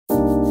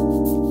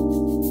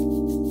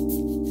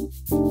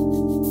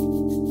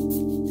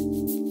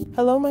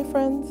Hello my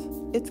friends,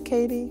 it's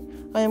Katy.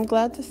 I am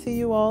glad to see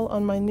you all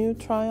on my new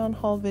try-on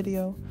haul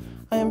video.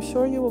 I am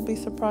sure you will be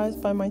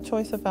surprised by my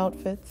choice of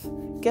outfits.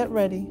 Get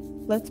ready,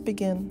 let's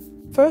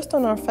begin. First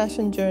on our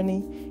fashion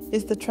journey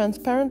is the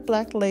transparent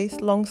black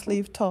lace long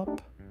sleeve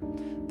top.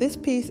 This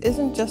piece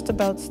isn't just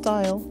about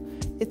style,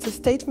 it's a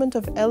statement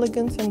of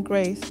elegance and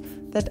grace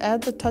that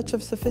adds a touch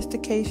of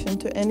sophistication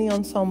to any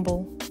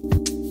ensemble.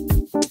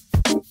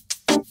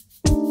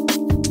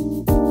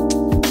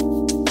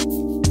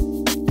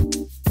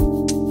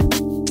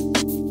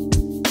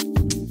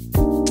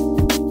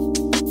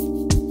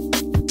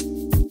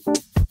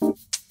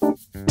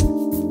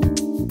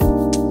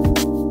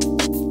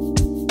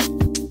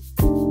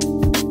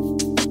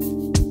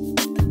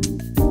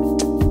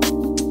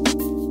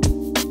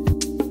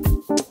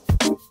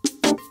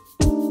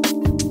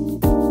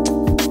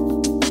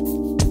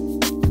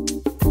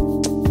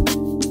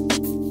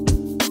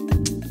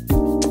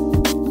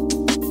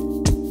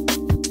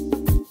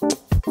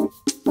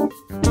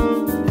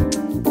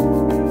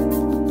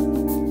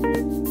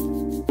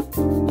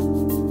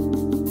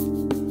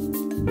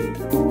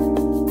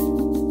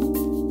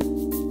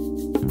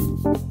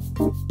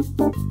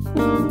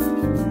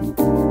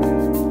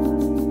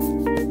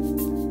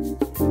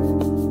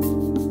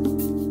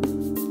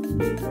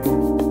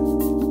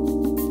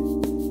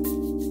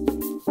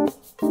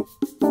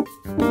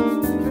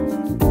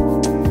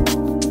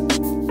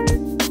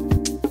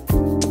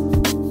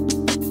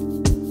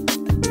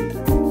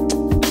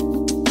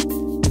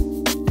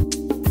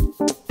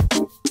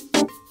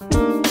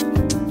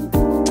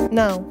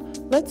 Now,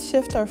 let's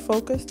shift our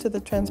focus to the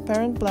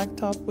transparent black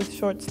top with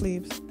short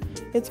sleeves.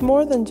 It's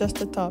more than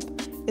just a top,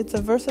 it's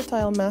a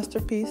versatile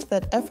masterpiece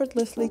that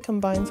effortlessly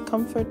combines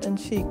comfort and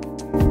chic.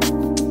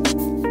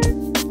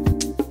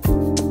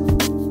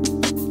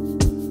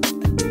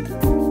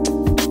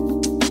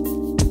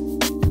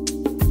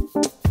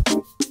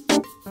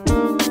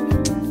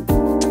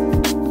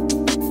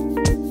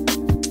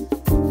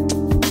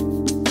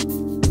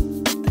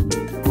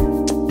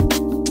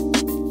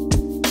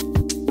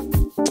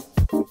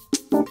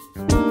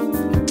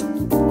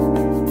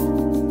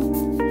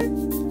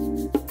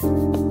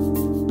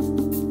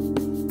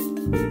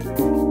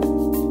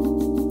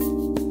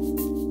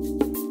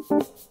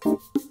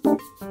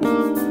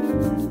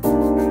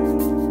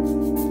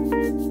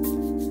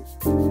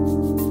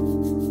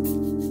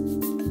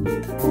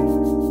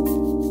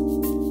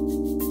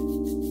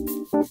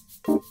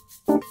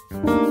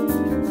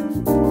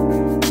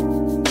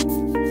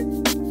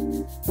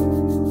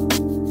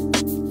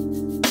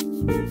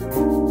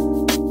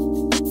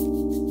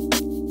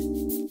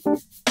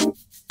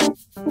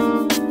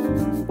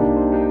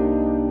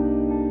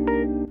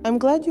 I'm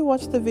glad you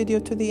watched the video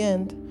to the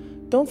end.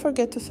 Don't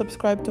forget to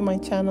subscribe to my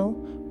channel,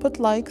 put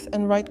likes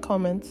and write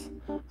comments.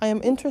 I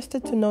am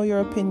interested to know your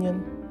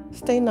opinion.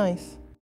 Stay nice.